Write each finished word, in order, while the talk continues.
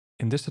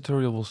In this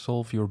tutorial, we'll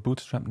solve your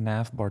Bootstrap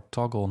Navbar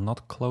toggle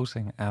not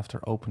closing after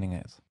opening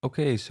it.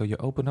 Okay, so you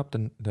open up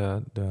the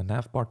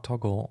Navbar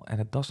toggle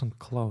and it doesn't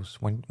close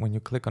when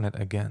you click on it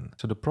again.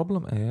 So the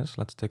problem is,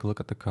 let's take a look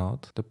at the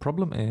code. The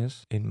problem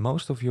is in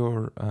most of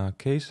your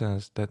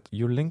cases that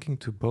you're linking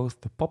to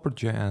both the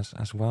Popper.js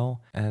as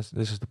well as,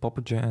 this is the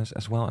Popper.js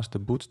as well as the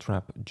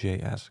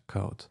Bootstrap.js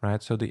code,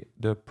 right? So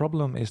the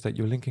problem is that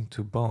you're linking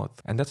to both,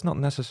 and that's not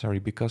necessary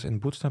because in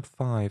Bootstrap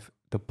 5,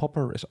 the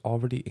Popper is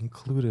already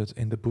included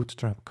in the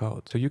Bootstrap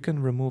code. So you can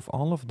remove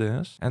all of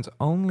this and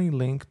only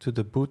link to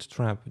the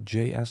Bootstrap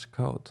JS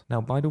code.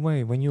 Now, by the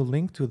way, when you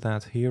link to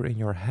that here in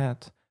your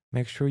head,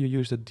 make sure you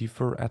use the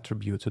defer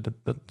attribute so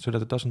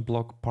that it doesn't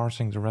block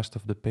parsing the rest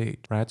of the page,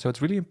 right? So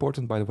it's really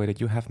important, by the way, that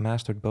you have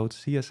mastered both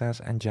CSS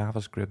and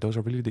JavaScript. Those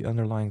are really the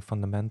underlying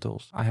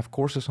fundamentals. I have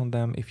courses on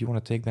them. If you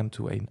want to take them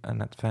to an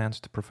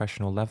advanced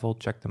professional level,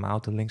 check them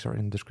out. The links are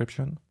in the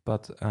description.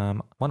 But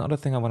one other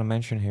thing I want to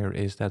mention here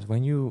is that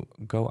when you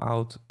go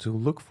out to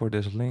look for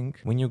this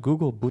link, when you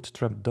Google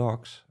Bootstrap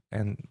docs,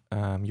 and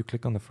you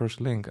click on the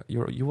first link,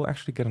 you will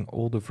actually get an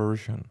older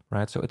version,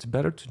 right? So it's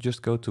better to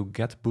just go to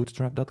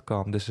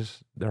getbootstrap.com. This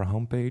is their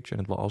homepage, and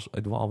it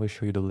will always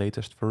show you the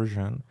latest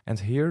version. And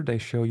here they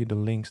show you the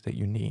links that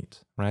you need,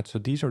 right? So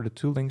these are the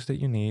two links that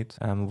you need.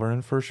 We're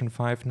in version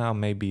 5 now,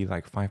 maybe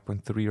like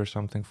 5.3 or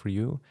something for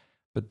you.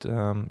 But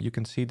you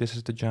can see this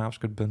is the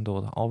JavaScript bundle.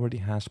 It already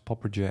has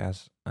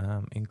Popper.js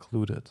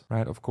included,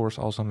 right? Of course,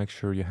 also make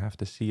sure you have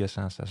the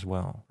CSS as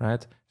well,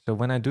 right? So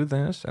when I do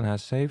this and I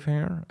save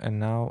here and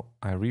now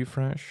I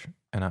refresh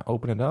and I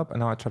open it up and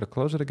now I try to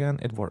close it again,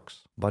 it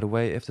works. By the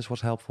way, if this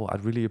was helpful,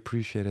 I'd really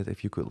appreciate it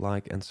if you could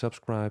like and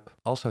subscribe.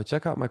 Also,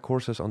 check out my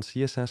courses on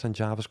CSS and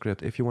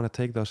JavaScript if you want to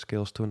take those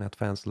skills to an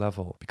advanced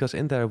level, because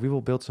in there we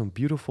will build some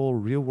beautiful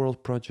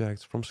real-world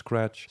projects from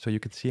scratch so you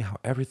can see how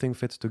everything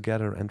fits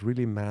together and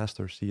really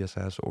master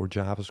CSS or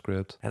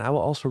JavaScript. And I will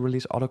also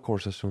release other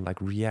courses soon like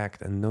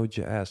React and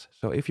Node.js.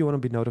 So if you want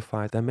to be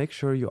notified, then make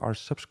sure you are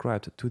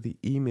subscribed to the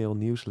email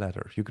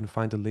newsletter. You can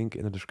find the link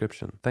in the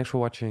description. Thanks for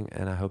watching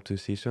and I hope to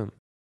see you soon.